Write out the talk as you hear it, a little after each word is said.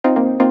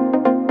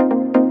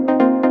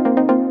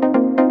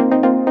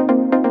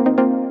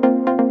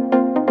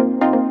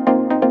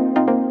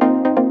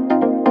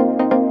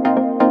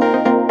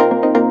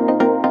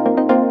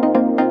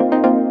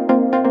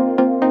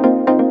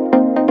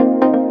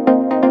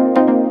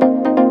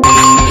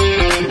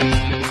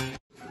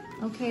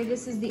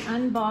this is the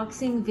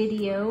unboxing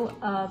video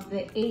of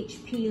the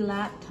HP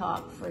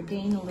laptop for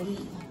Dana Lee.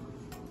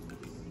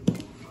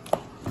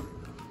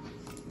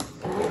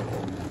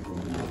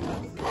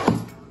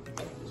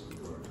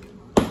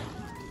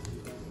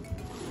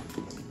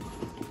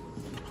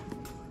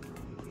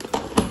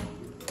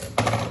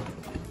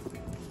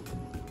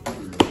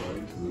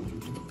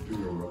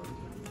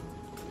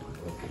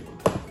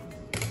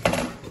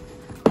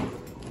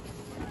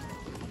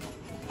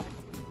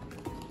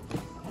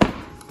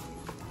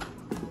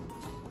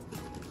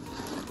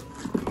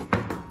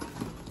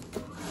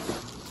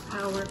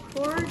 Power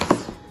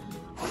cords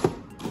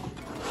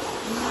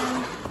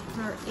and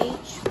our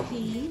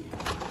HP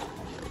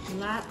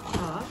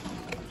laptop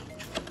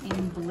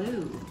in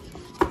blue.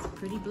 It's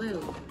pretty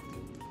blue.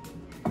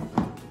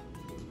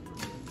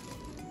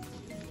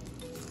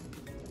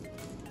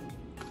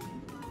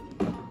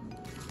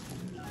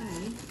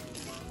 Okay.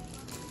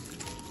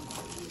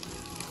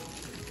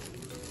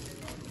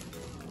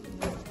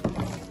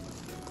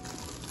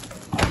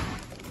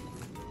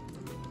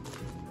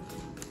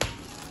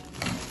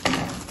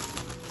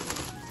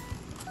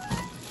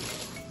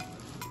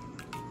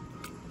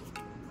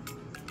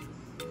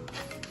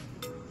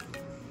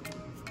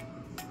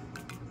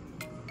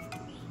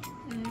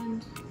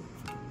 And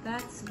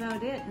that's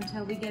about it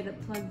until we get it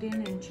plugged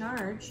in and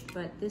charged,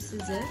 but this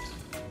is it.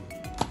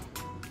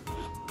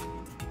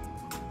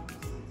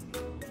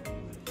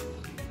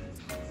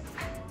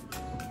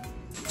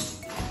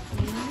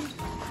 And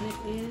it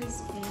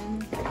is an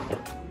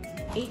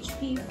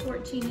HP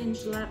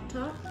 14-inch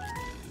laptop,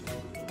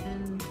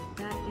 and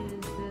that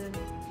is the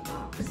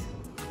box.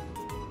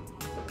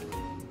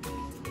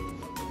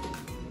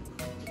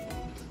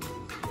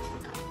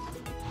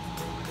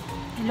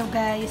 Hello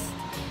guys,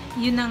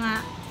 yun na nga.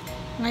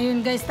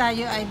 Ngayon guys,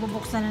 tayo ay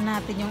bubuksan na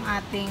natin yung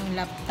ating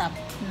laptop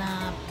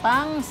na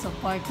pang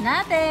support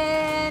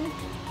natin.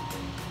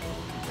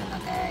 Ito na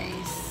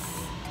guys.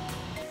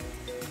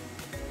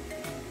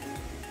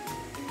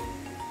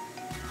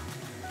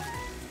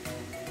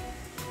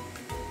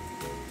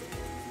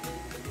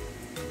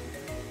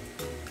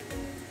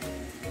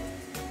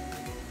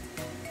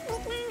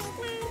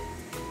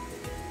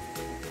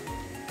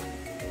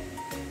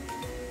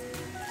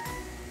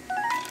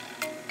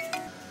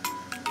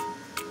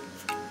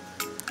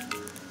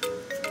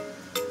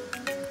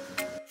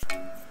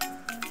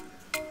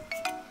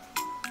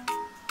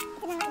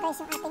 Guys,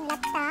 yung ating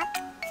laptop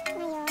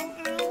ngayon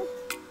ay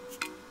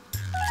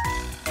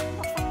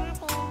buksan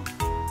natin.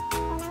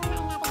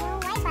 Unang-unahin natin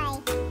yung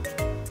wifi.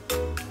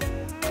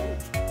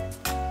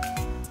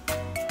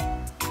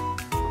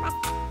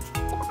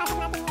 Ipapasok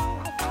natin yung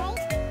wifi.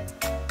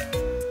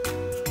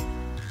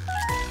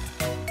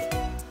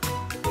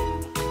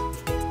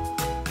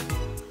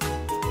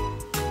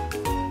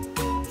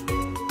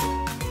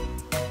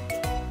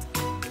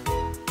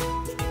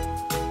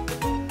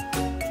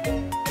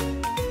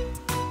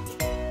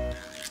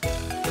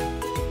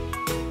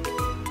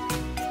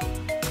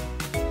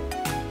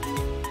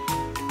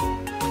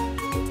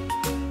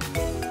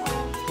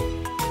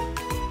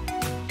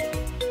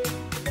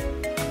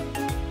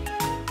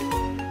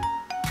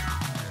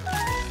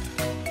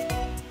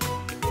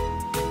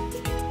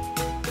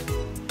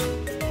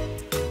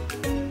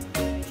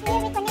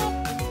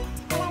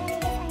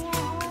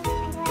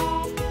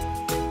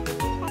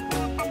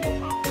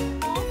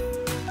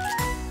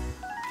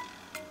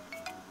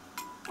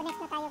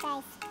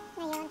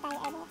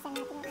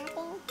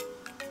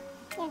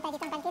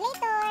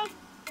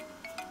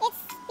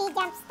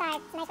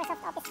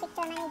 Microsoft Office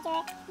Picture Manager,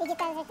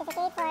 Digital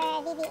Certificate for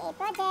VBA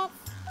Projects,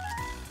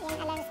 yung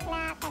alarms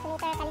clock,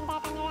 calculator, calendar,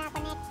 camera,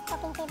 connect,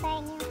 cooking paper,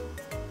 new,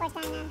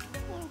 Cortana,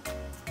 yan.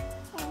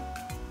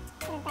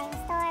 Meron tayong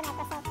store,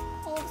 Microsoft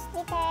Page,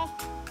 Twitter,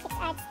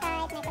 PixArt,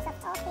 Skype,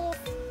 Microsoft Office,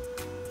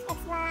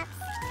 Xbox,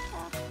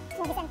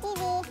 movies and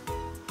TV,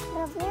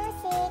 Groove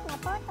Music, may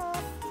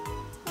photos,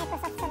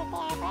 Microsoft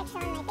Solitaire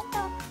Collection, may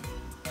TikTok.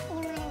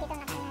 Yun yung mga nandito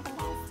na natin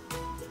guys.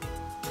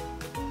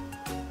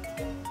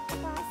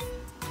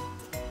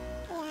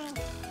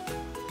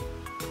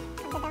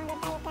 Mag-download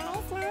tayo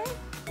guys ng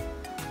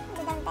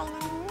mag-download tayo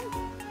ng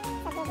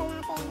sa Google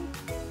natin.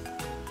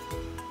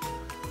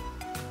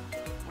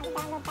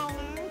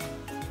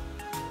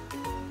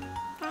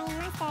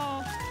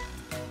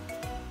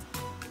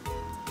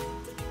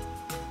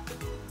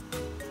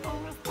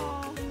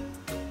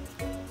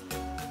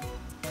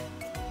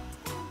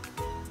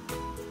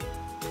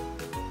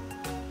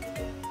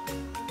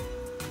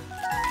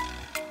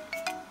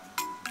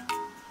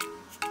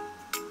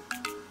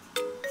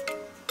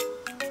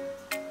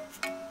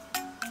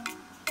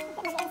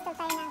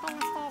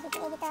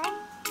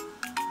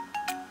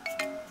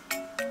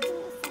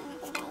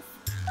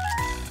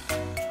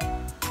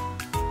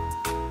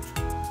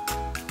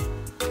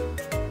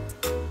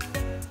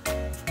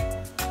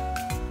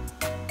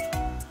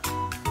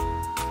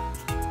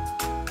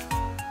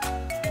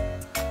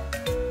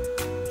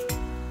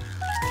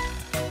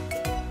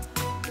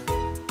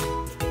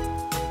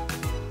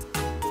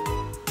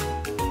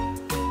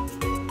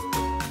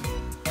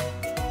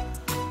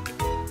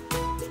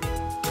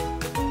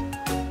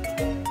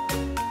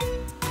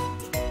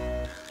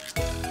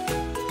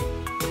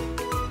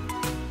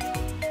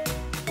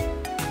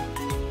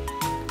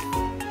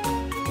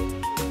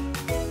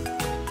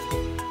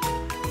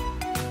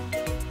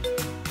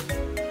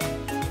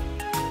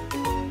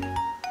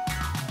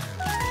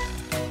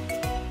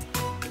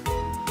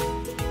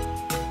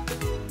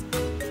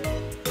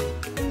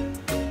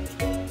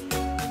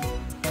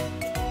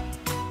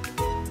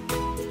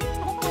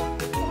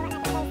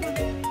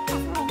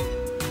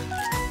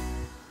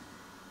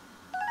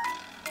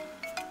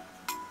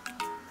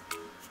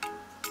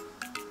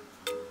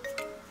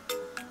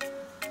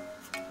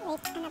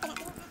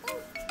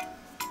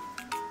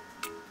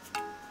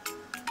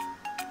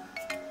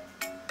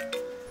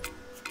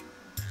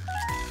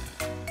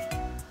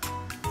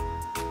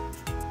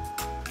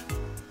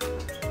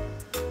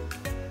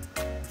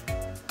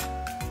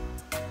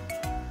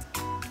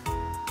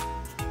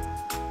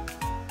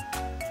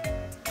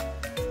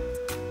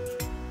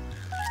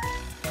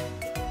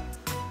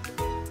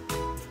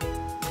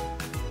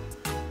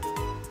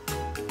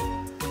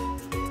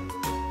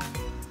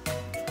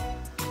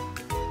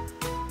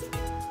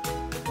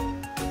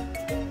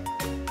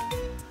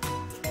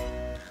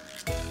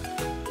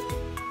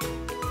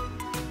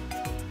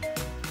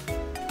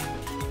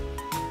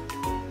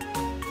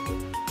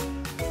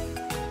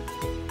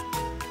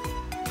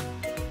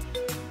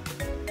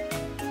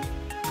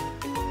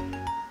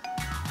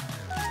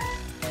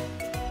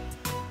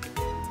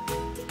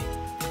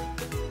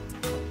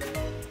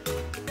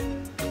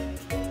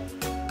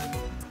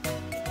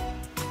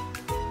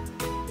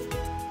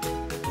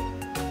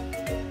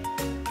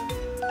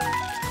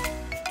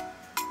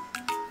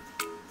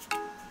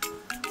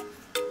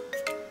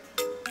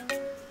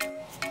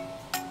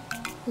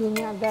 Yun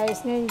nga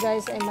guys, ngayon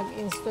guys ay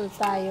mag-install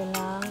tayo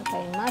ng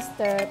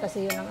KineMaster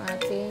kasi yun ang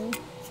ating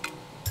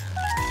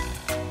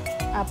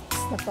apps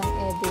na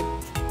pang-edit.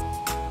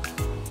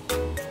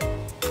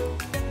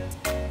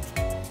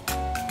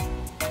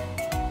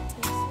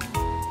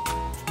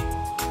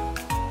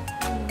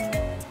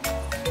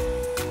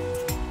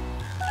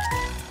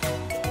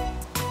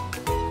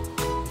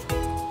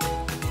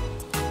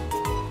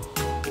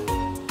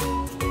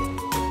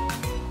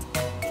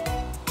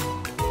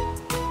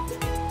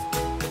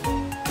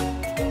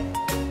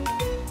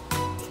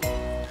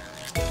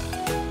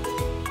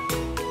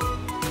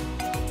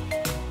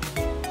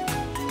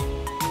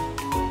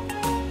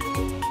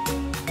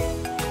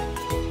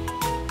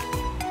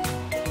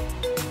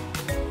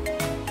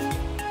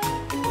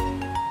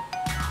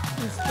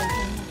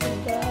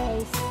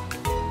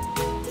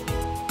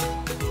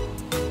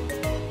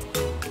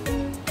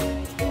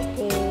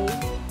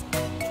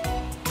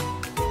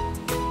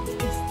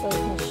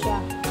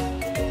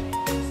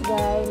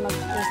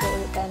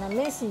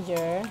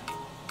 Messenger.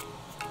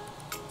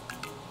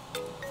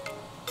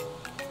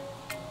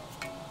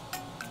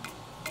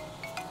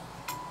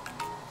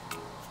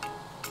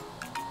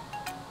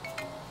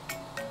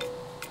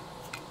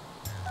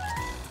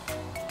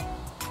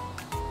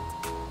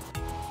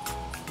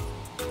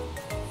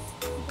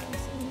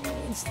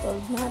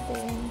 Installed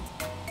natin.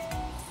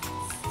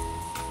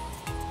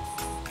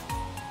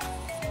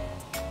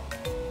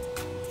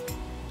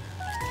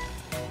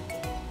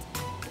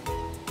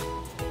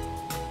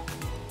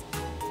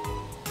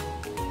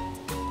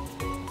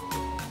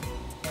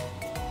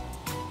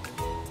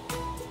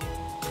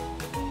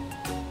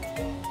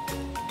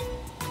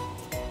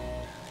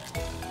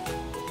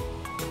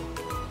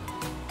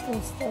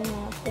 Install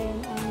natin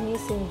ang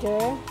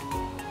Messenger.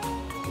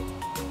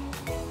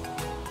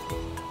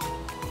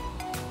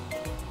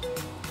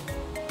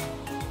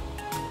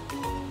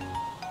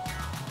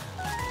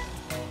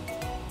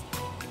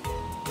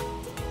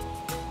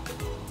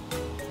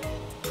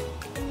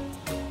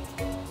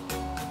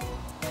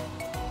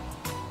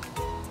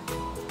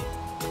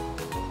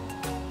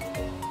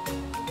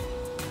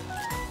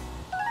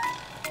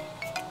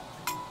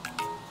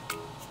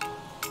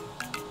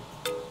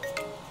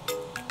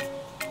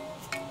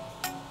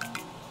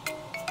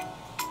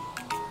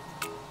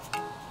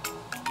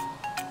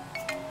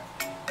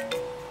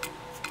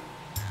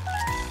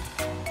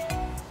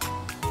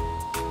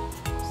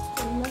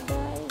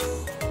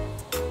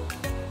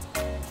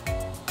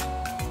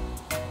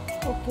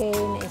 Okay,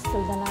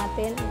 na-install na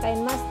natin ang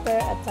KineMaster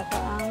at saka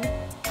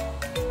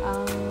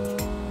ang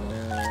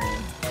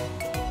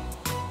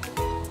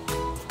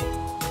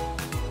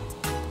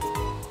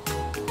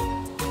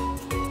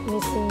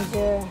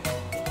Messenger.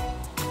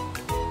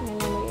 Ngayon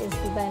na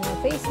mag-install tayo ng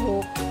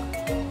Facebook.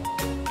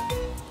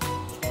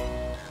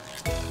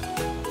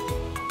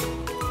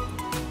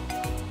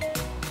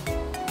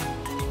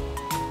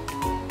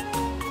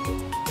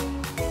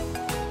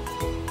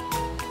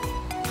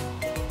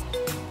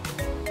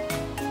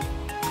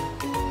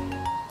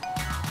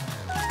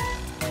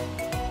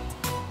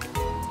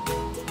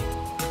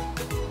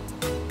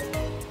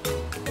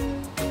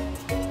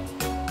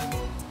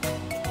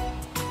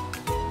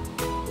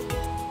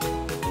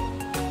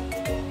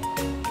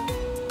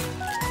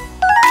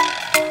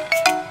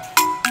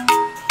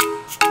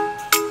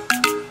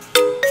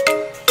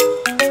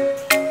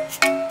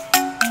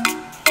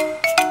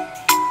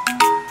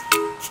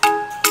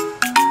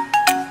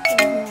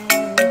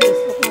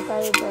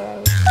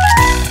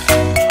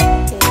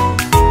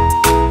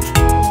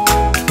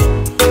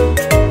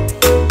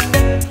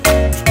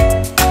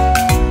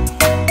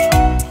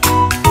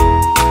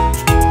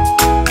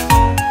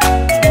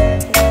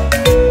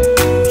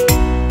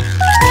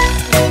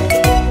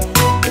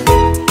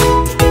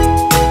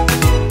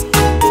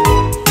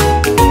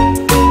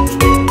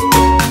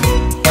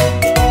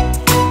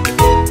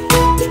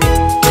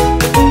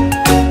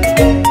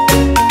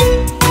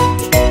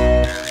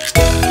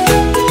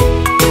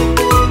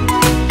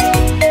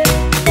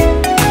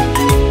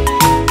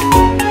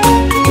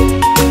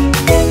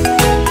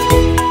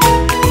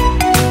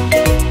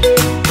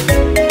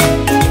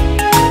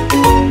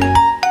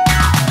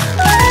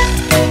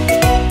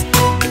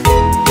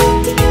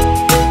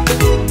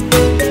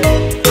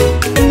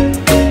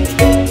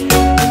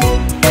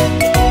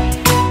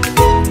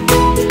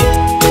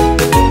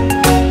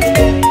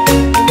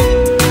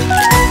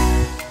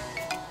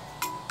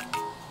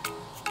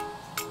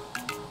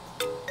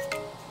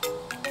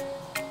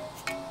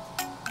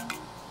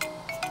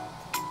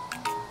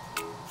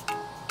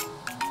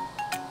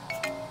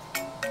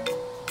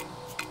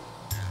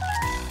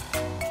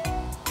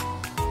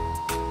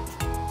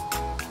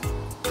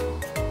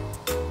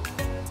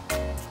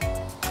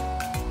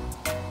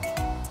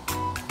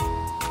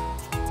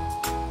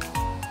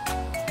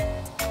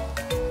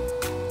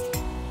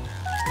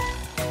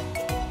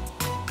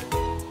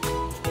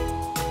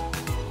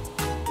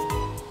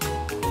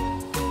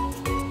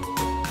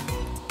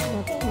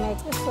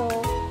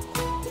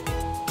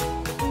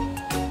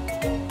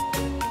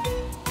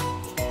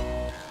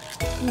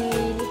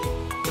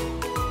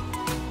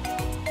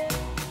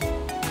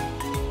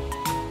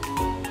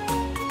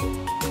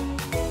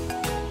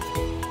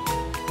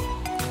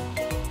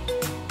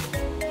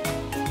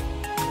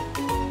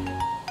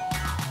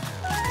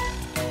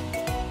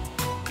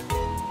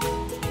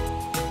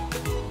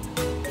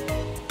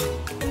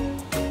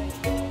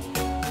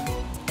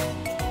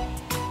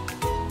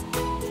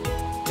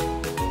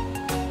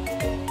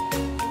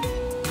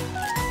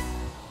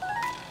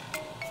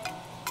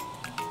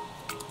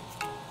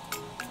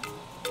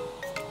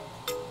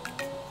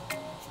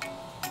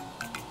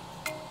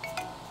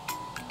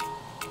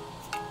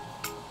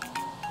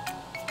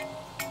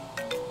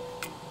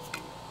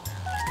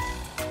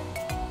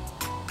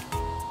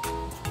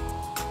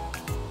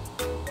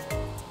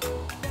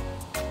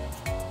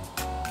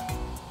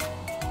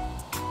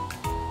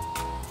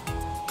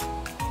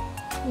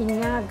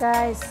 Yun nga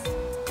guys,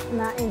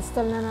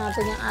 na-install na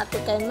natin yung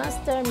ating kay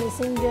Master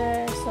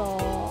Messenger. So,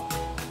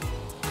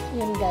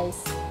 yun guys.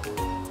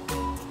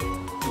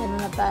 Meron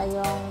na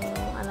tayong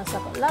sa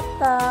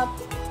laptop.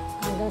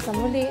 Hanggang sa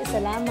muli.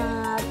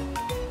 Salamat.